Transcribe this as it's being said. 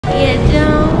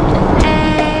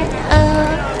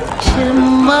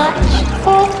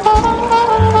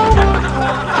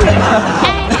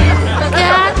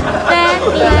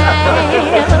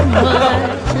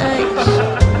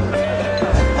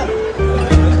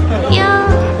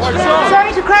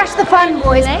Sorry to crash the fun,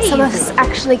 boys. Some of us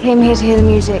actually came here to hear the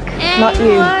music, not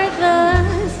you.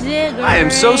 I am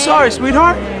so sorry,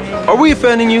 sweetheart. Are we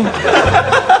offending you?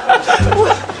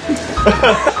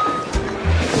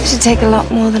 It should take a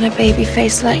lot more than a baby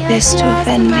face like this to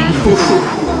offend me.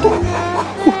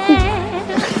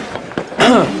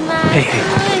 Hey.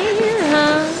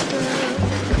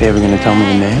 You ever gonna tell me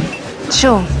the name?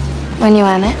 Sure, when you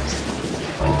earn it.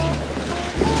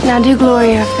 Now do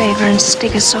Gloria a favor and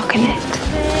stick a sock in it.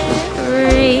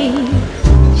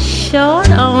 Short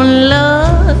on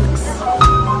looks,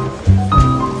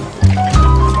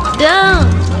 dumb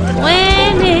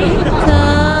when it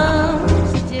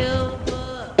comes to.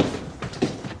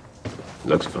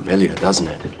 Looks familiar, doesn't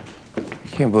it? I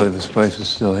can't believe this place is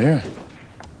still here.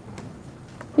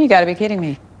 You gotta be kidding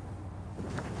me.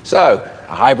 So,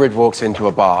 a hybrid walks into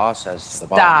a bar, says the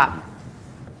bar. Stop.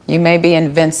 You may be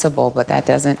invincible, but that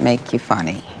doesn't make you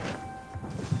funny.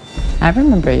 I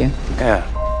remember you. Yeah.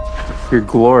 You're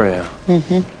Gloria.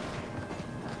 Mm-hmm.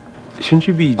 Shouldn't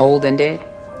you be old and dead?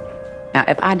 Now,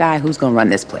 if I die, who's gonna run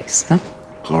this place, huh?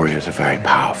 Gloria's a very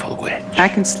powerful witch. I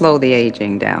can slow the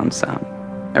aging down some.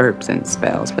 Herbs and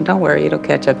spells, but don't worry, it'll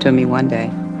catch up to me one day.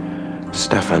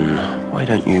 Stefan, why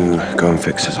don't you go and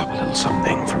fix us up a little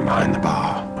something from behind the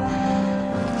bar?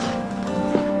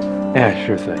 Yeah,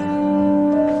 sure thing.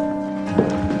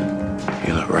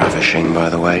 You look ravishing, by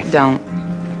the way. Don't.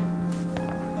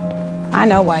 I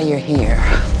know why you're here.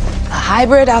 A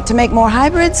hybrid out to make more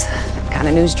hybrids? Kind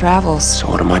of news travels. So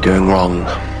what am I doing wrong?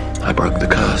 I broke the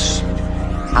curse.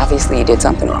 Obviously, you did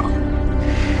something wrong.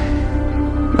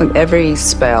 Look, every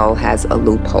spell has a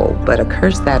loophole, but a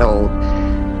curse that old,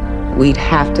 we'd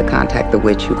have to contact the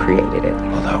witch who created it.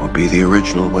 Well, that would be the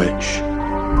original witch.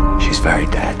 She's very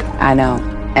dead. I know.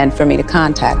 And for me to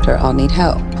contact her, I'll need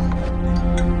help.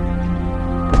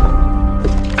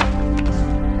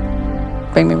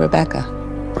 Bring me Rebekah.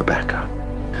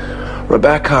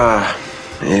 Rebekah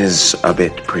is a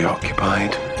bit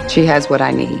preoccupied. She has what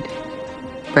I need.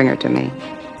 Bring her to me.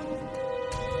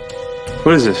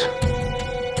 What is this?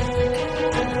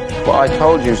 Well, I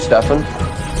told you, Stefan.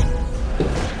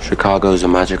 Chicago's a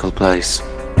magical place.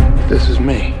 This is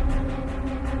me.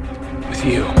 With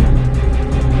you.